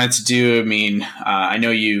what you wanted to do? I mean, I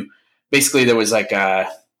know there was like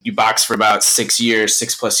you boxed for about 6 years,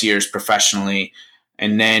 6+ years professionally.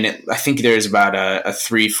 And then I think there's about a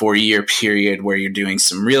 3-4 year period where you're doing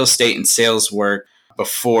some real estate and sales work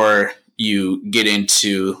before you get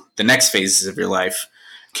into the next phases of your life.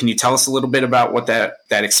 Can you tell us a little bit about what that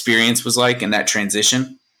experience was like and that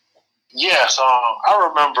transition? Yes, I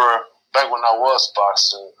remember back when I was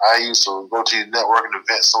boxing, I used to go to networking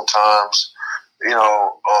events sometimes.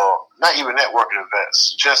 Not even networking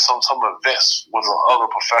events, just some events with other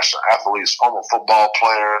professional athletes, former football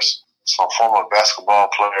players, some former basketball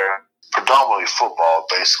player, predominantly football,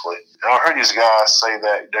 basically. And I heard these guys say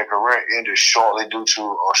that their career ended short due to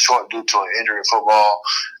an injury in football,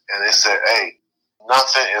 and they said, "Hey,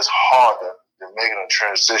 nothing is harder than making a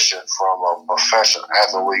transition from a professional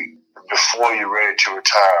athlete before you're ready to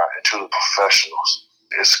retire into the professionals.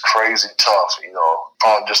 It's crazy tough,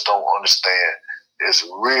 probably just don't understand. It's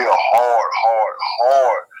real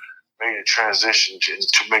hard making a transition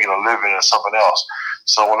to making a living or something else."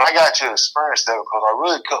 So when I got to experience that, because I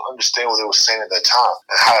really couldn't understand what they were saying at that time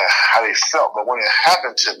and how they felt, but when it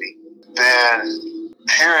happened to me, then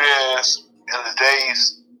here it is in the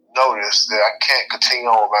day's notice that I can't continue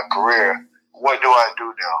on with my career. What do I do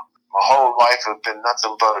now? My whole life has been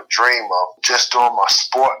nothing but a dream of just doing my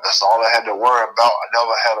sport. That's all I had to worry about. I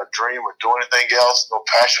never had a dream of doing anything else, no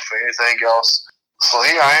passion for anything else. So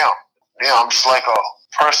here I am. Now I'm just like a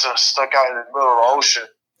person stuck out in the middle of the ocean,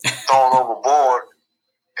 thrown overboard,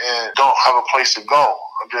 and don't have a place to go.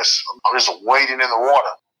 I'm just wading in the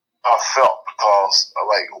water. I felt because,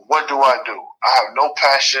 what do I do? I have no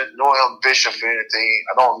passion, no ambition for anything.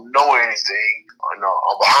 I don't know anything. I'm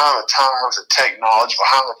behind the times in technology,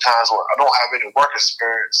 behind the times where I don't have any work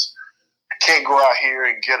experience. I can't go out here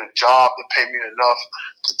and get a job that pay me enough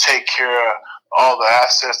to take care of all the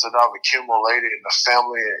assets that I've accumulated in the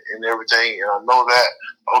family and everything. And I know that,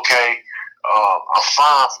 okay, I'm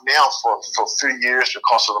fine now for a few years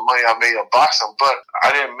because of the money I made in boxing, but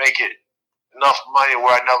I didn't make it enough money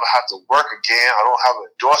where I never have to work again. I don't have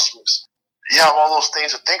endorsements. You have all those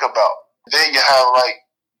things to think about. Then you have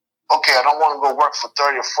okay, I don't want to go work for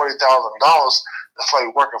 $30,000 or $40,000. That's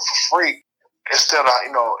like working for free. Instead of,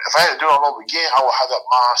 if I had to do it all over again, I would have that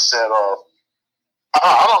mindset of,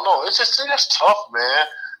 I don't know. It's just tough, man.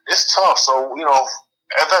 It's tough. So,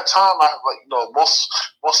 at that time,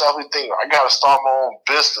 most athletes think I got to start my own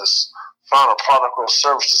business, find a product or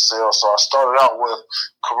service to sell. So I started out with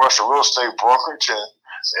commercial real estate brokerage,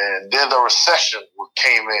 and then the recession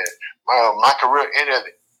came in. My career ended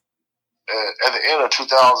at the end of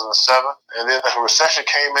 2007, and then the recession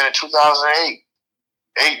came in 2008,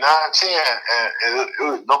 8, 9, 10,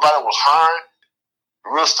 and nobody was hiring.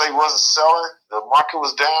 Real estate wasn't selling. The market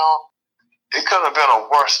was down. It couldn't have been a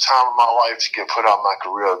worse time in my life to get put out my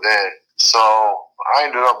career then. So I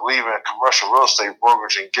ended up leaving commercial real estate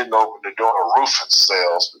brokerage and getting over to doing roofing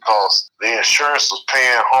sales because the insurance was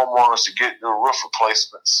paying homeowners to get new roof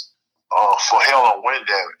replacements for hail and wind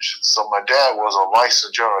damage. So my dad was a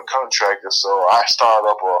licensed general contractor, so I started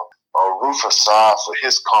up a roofing side for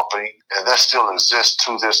his company, and that still exists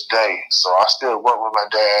to this day. So I still work with my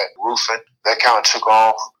dad roofing. That kind of took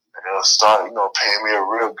off and started, paying me a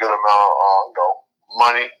real good amount of,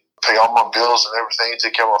 money, pay all my bills and everything,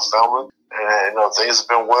 take care of my family. And, things have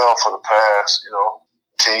been well for the past,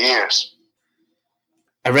 10 years.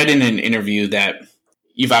 I read in an interview that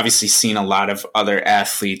you've obviously seen a lot of other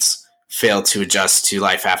athletes fail to adjust to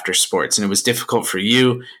life after sports. And it was difficult for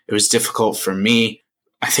you. It was difficult for me.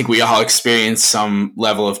 I think we all experience some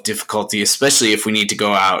level of difficulty, especially if we need to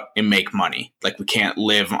go out and make money. Like we can't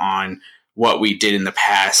live on what we did in the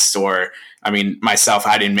past. Or, myself,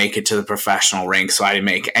 I didn't make it to the professional rank, so I didn't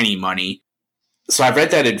make any money. So I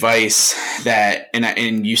read that advice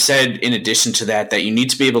and you said in addition to that you need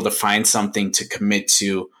to be able to find something to commit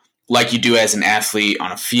to like you do as an athlete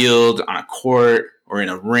on a field, on a court, or in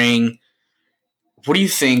a ring. What do you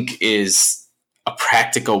think is a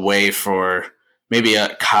practical way for maybe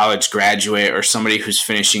a college graduate or somebody who's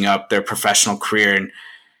finishing up their professional career and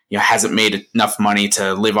hasn't made enough money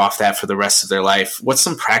to live off that for the rest of their life? What's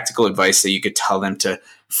some practical advice that you could tell them to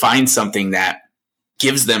find something that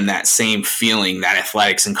gives them that same feeling that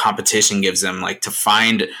athletics and competition gives them, like to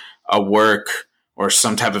find a work or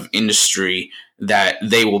some type of industry that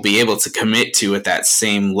they will be able to commit to at that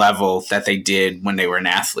same level that they did when they were an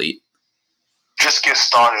athlete? Just get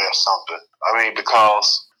started at something. I mean,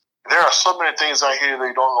 because there are so many things out here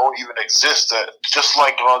that don't know even exist. That just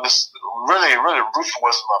like this, really roofing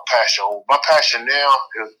wasn't my passion. My passion now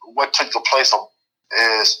is what took the place of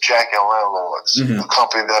is Jack and Landlords, the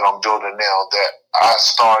company that I'm building now. That I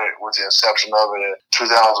started with the inception of it in 2012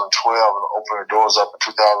 and opened the doors up in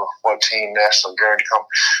 2014. National Guarantee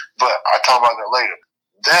Company, but I talk about that later.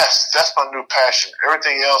 That's my new passion.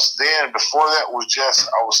 Everything else then before that was just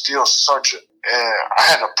I was still searching. And I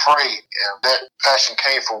had to pray, and that passion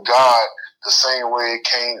came from God the same way it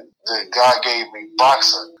came that God gave me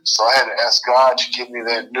boxing. So I had to ask God to give me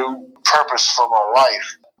that new purpose for my life.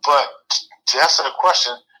 But to answer the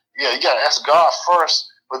question, yeah, you got to ask God first,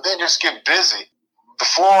 but then just get busy.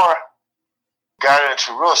 Before I got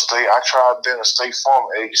into real estate, I tried being a State Farm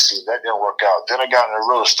agency. That didn't work out. Then I got into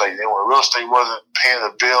real estate. Then when real estate wasn't paying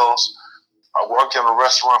the bills, I worked in a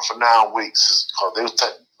restaurant for 9 weeks. They was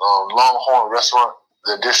Longhorn restaurant,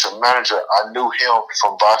 the district manager, I knew him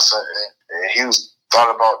from boxing, and he was thought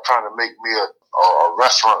about trying to make me a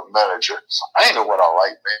restaurant manager. I didn't know what I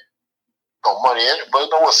liked, man. No money in it, but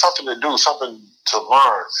it was something to do, something to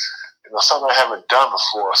learn, something I haven't done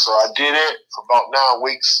before. So I did it for about 9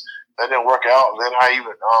 weeks. That didn't work out. Then I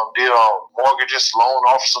even did mortgages, loan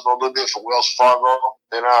officer a little bit for Wells Fargo.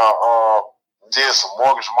 Then I did some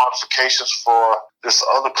mortgage modifications for this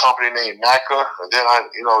other company named NACA. And then I,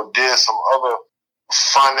 did some other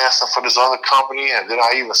financing for this other company. And then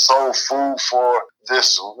I even sold food for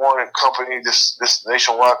this one company, this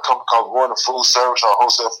nationwide company called Gordon Food Service, our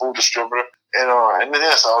wholesale food distributor. And then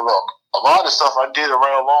there's a lot of stuff I did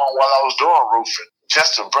around along while I was doing roofing,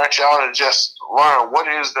 just to branch out and just learn what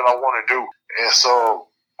it is that I want to do. And so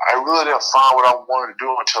I really didn't find what I wanted to do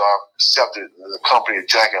until I accepted the company of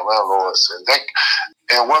Jack and Landlords.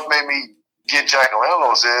 And what made me get Jack and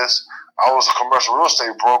Landlords is I was a commercial real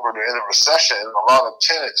estate broker in the recession, and a lot of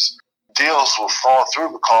tenants' deals would fall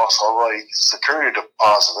through because of a security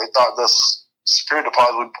deposit. They thought this security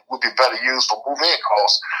deposit would be better used for move-in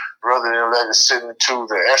costs rather than let it sit into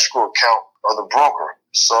the escrow account of the broker.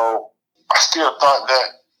 So I still thought that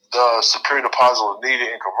the security deposit was needed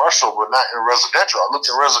in commercial, but not in residential. I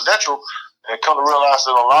looked at residential and come to realize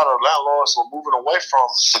that a lot of landlords were moving away from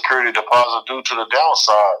security deposit due to the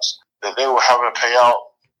downsides, that they were having to pay out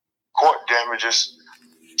court damages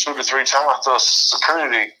 2 to 3 times the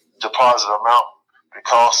security deposit amount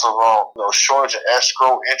because of shortage of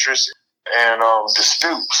escrow interest and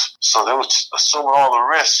disputes. So they was assuming all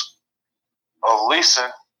the risk of leasing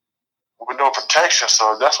with no protection.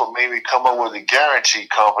 So that's what made me come up with a guarantee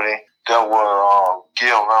company that would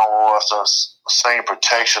give landlords the same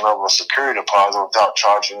protection of a security deposit without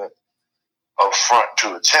charging it up front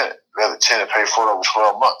to the tenant. Let the tenant pay for it over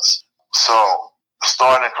 12 months. So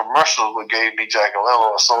starting in commercials what gave me Jack and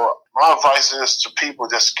Landlords. So my advice is to people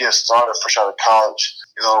just get started fresh out of college.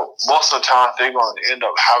 Most of the time they're going to end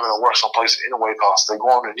up having to work someplace anyway because they're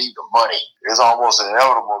going to need the money. It's almost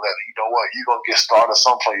inevitable that, you're going to get started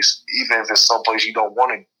someplace, even if it's someplace you don't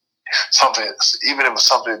want to, even if it's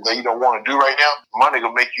something that you don't want to do right now, money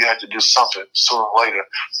will make you have to do something sooner or later.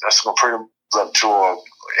 That's going to bring up to an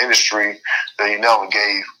industry that you never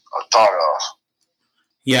gave a thought of.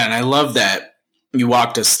 Yeah, and I love that you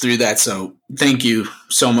walked us through that. So thank you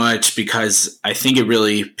so much, because I think it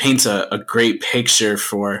really paints a great picture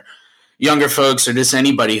for younger folks or just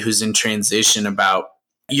anybody who's in transition about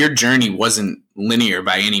your journey wasn't linear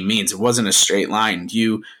by any means. It wasn't a straight line.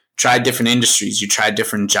 You tried different industries. You tried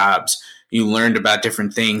different jobs. You learned about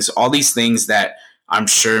different things, all these things that I'm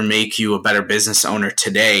sure make you a better business owner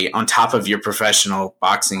today on top of your professional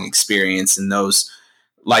boxing experience and those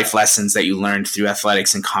life lessons that you learned through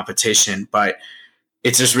athletics and competition. But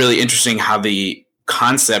it's just really interesting how the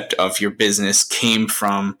concept of your business came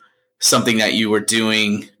from something that you were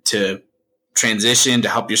doing to transition, to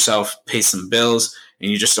help yourself pay some bills, and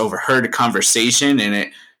you just overheard a conversation and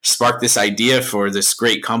it sparked this idea for this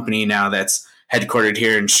great company now that's headquartered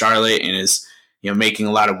here in Charlotte and is, making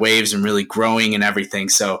a lot of waves and really growing and everything.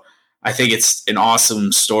 So I think it's an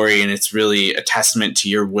awesome story, and it's really a testament to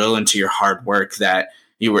your will and to your hard work that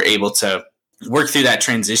you were able to work through that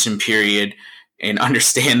transition period and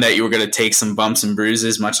understand that you were going to take some bumps and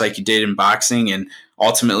bruises, much like you did in boxing. And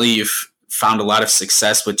ultimately, you've found a lot of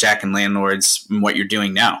success with Jack and Landlords and what you're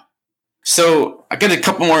doing now. So I got a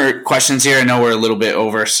couple more questions here. I know we're a little bit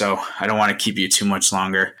over, so I don't want to keep you too much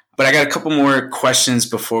longer. But I got a couple more questions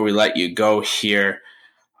before we let you go here.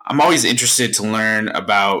 I'm always interested to learn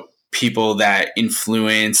about people that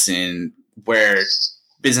influence and where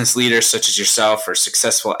business leaders such as yourself or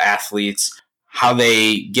successful athletes, how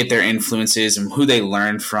they get their influences and who they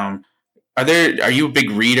learn from. Are you a big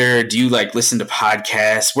reader? Do you like listen to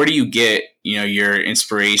podcasts? Where do you get, your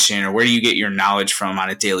inspiration, or where do you get your knowledge from on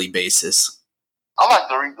a daily basis? I like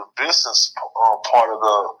to read the business part of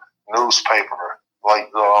the newspaper, like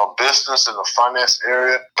the business and the finance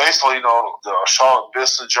area. Basically, the Charlotte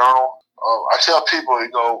Business Journal. I tell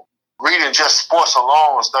people, reading just sports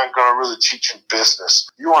alone is not going to really teach you business.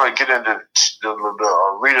 You want to get into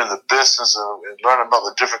reading the business and learn about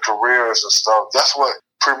the different careers and stuff. That's what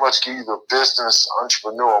pretty much gives you the business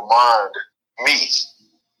entrepreneur mind, me.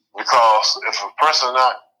 Because if a person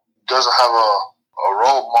doesn't have a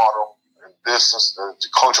role model in business to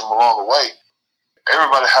coach them along the way,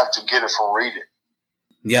 everybody have to get it from reading.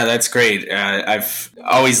 Yeah, that's great. I've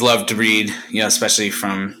always loved to read, especially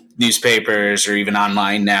from newspapers or even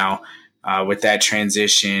online now with that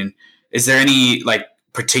transition. Is there any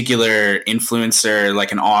particular influencer,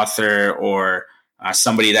 like an author or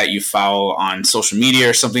somebody that you follow on social media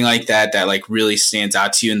or something like that really stands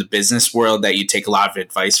out to you in the business world that you take a lot of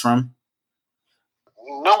advice from?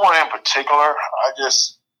 No one in particular.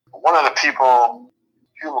 One of the people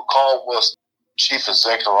you recall was Chief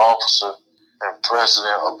Executive Officer and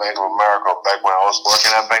President of Bank of America back when I was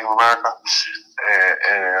working at Bank of America.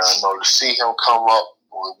 And to see him come up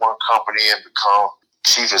with one company and become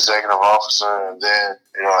Chief Executive Officer, and then,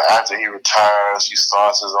 after he retires, he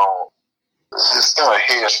starts his own. It's not a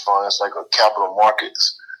hedge fund. It's like a capital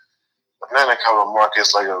markets. Not a capital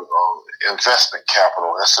markets, like a investment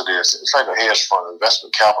capital. That's what it is. It's like a hedge fund,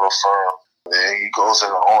 investment capital firm. And then he goes in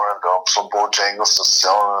and owning some Bojangles and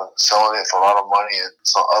selling it for a lot of money, and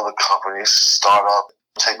some other companies start up,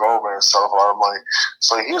 take over and sell for a lot of money.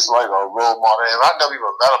 So he's like a role model, and I never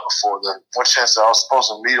even met him before. The one chance that I was supposed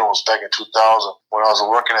to meet him was back in 2000 when I was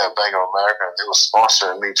working at Bank of America, and they were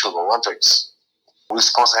sponsoring me to the Olympics. We were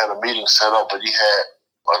supposed to have a meeting set up, but he had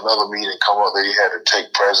another meeting come up that he had to take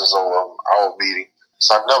precedence over our meeting.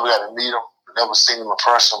 So I never got to meet him, never seen him in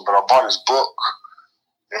person, but I bought his book,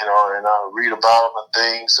 and I read about him and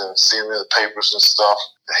things and see him in the papers and stuff.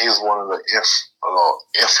 And he's one of the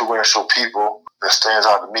influential people that stands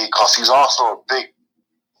out to me because he's also a big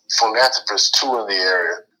philanthropist too in the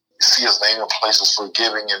area. You see his name in places for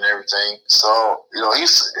giving and everything. So,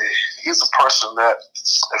 he's a person that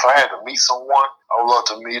if I had to meet someone, I would love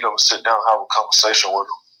to meet him, sit down and have a conversation with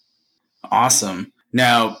him. Awesome.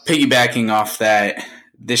 Now, piggybacking off that,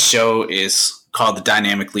 this show is called the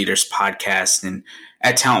Dynamic Leaders Podcast. And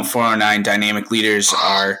at Talent 409, Dynamic Leaders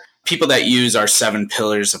are people that use our 7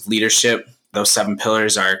 pillars of leadership. Those 7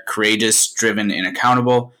 pillars are courageous, driven, and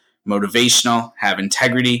accountable, motivational, have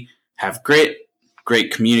integrity, have grit,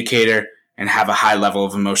 great communicator, and have a high level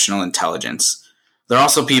of emotional intelligence. They're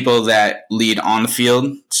also people that lead on the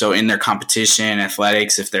field, so in their competition,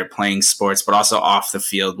 athletics, if they're playing sports, but also off the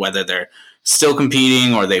field, whether they're still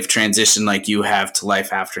competing or they've transitioned like you have to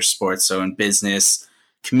life after sports, so in business,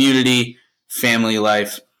 community, family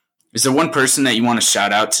life. Is there one person that you want to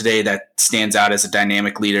shout out today that stands out as a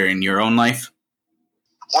dynamic leader in your own life?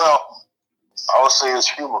 Well, I would say it's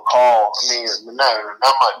Hugh McCall. I mean,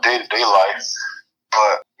 not my day-to-day life,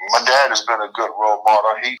 but my dad has been a good role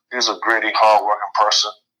model. He's a gritty, hard-working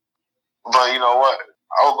person. But you know what?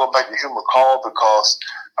 I will go back to Hugh McCall because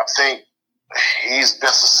I think he's been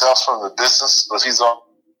successful in the business, but he's also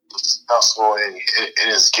successful in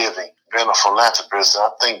his giving, being a philanthropist. And I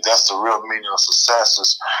think that's the real meaning of success,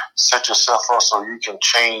 is set yourself up so you can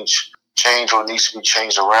change what needs to be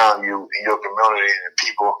changed around you in your community and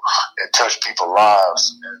people, and touch people's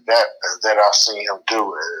lives. And that I've seen him do.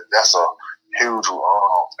 And that's a huge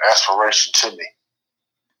aspiration to me.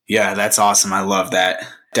 Yeah, that's awesome. I love that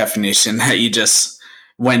definition that you just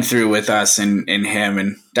went through with us and him.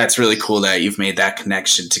 And that's really cool that you've made that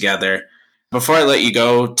connection together. Before I let you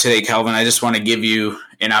go today, Kelvin, I just want to give you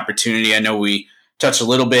an opportunity. I know we touched a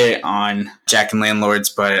little bit on Jack and Landlords,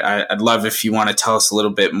 but I'd love if you want to tell us a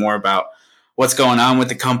little bit more about what's going on with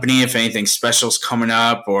the company, if anything special is coming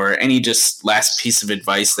up, or any just last piece of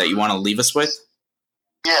advice that you want to leave us with.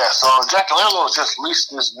 Yeah, so Jack and Landlords just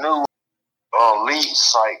leased this new lead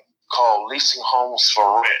site called Leasing Homes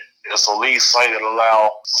for Rent. It's a lead site that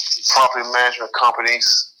allows property management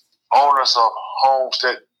companies, owners of homes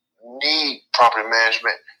that need property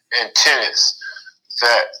management, and tenants,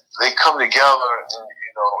 that they come together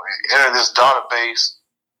and enter this database.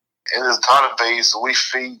 In this database, we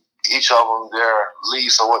feed each of them their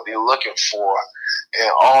lease of what they're looking for,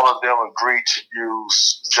 and all of them agree to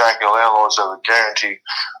use Jack and Landlords as a guarantee,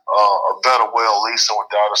 a better way of leasing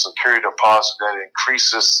without a security deposit that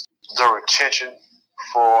increases the retention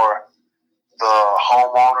for the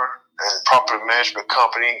homeowner and property management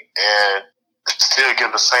company and still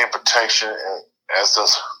give the same protection as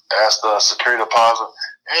the security deposit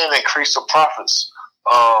and increase the profits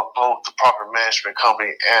of both the property management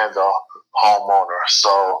company and the homeowner.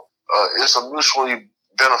 So it's a mutually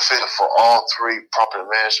benefit for all three: property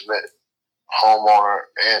management, homeowner,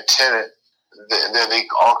 and tenant. And then they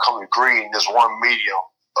all come agree in this one medium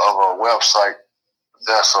of a website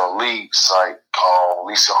that's a lead site called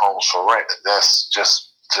Leasing Homes for Rent. That's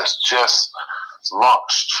just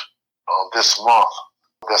launched this month.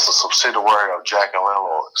 That's a subsidiary of Jack and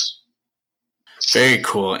Landlords. Very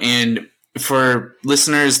cool. And for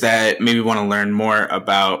listeners that maybe want to learn more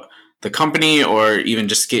about the company or even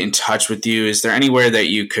just get in touch with you, is there anywhere that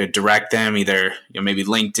you could direct them, either maybe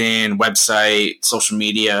LinkedIn, website, social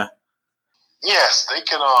media? Yes, they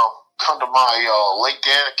can come to my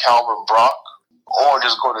LinkedIn, Calvin Brock, or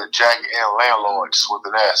just go to Jack and Landlords with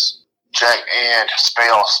an S. Jack and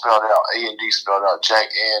spelled out, A-N-D spelled out, Jack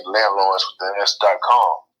and Landlords with an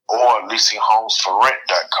S.com, or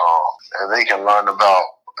leasinghomesforrent.com. And they can learn about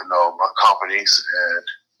my companies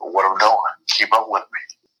and what I'm doing. Keep up with me.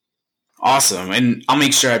 Awesome. And I'll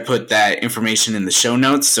make sure I put that information in the show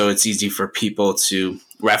notes so it's easy for people to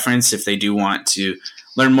reference if they do want to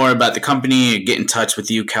learn more about the company and get in touch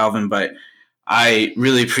with you, Calvin. But I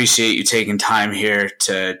really appreciate you taking time here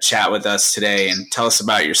to chat with us today and tell us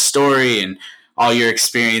about your story and all your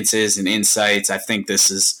experiences and insights. I think this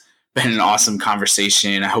has been an awesome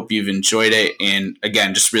conversation. I hope you've enjoyed it. And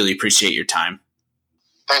again, just really appreciate your time.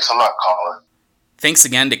 Thanks a lot, Colin. Thanks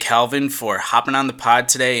again to Calvin for hopping on the pod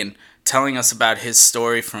today and telling us about his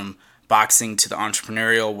story from boxing to the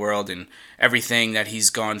entrepreneurial world and everything that he's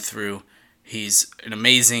gone through. He's an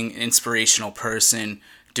amazing, inspirational person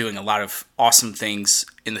doing a lot of awesome things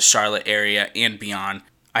in the Charlotte area and beyond.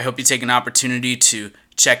 I hope you take an opportunity to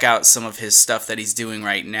check out some of his stuff that he's doing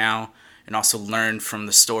right now and also learn from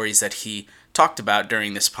the stories that he talked about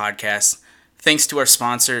during this podcast. Thanks to our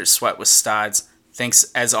sponsor, Sweat with Stods. Thanks,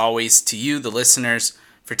 as always, to you, the listeners,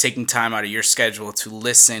 for taking time out of your schedule to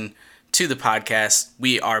listen to the podcast.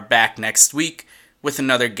 We are back next week with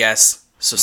another guest.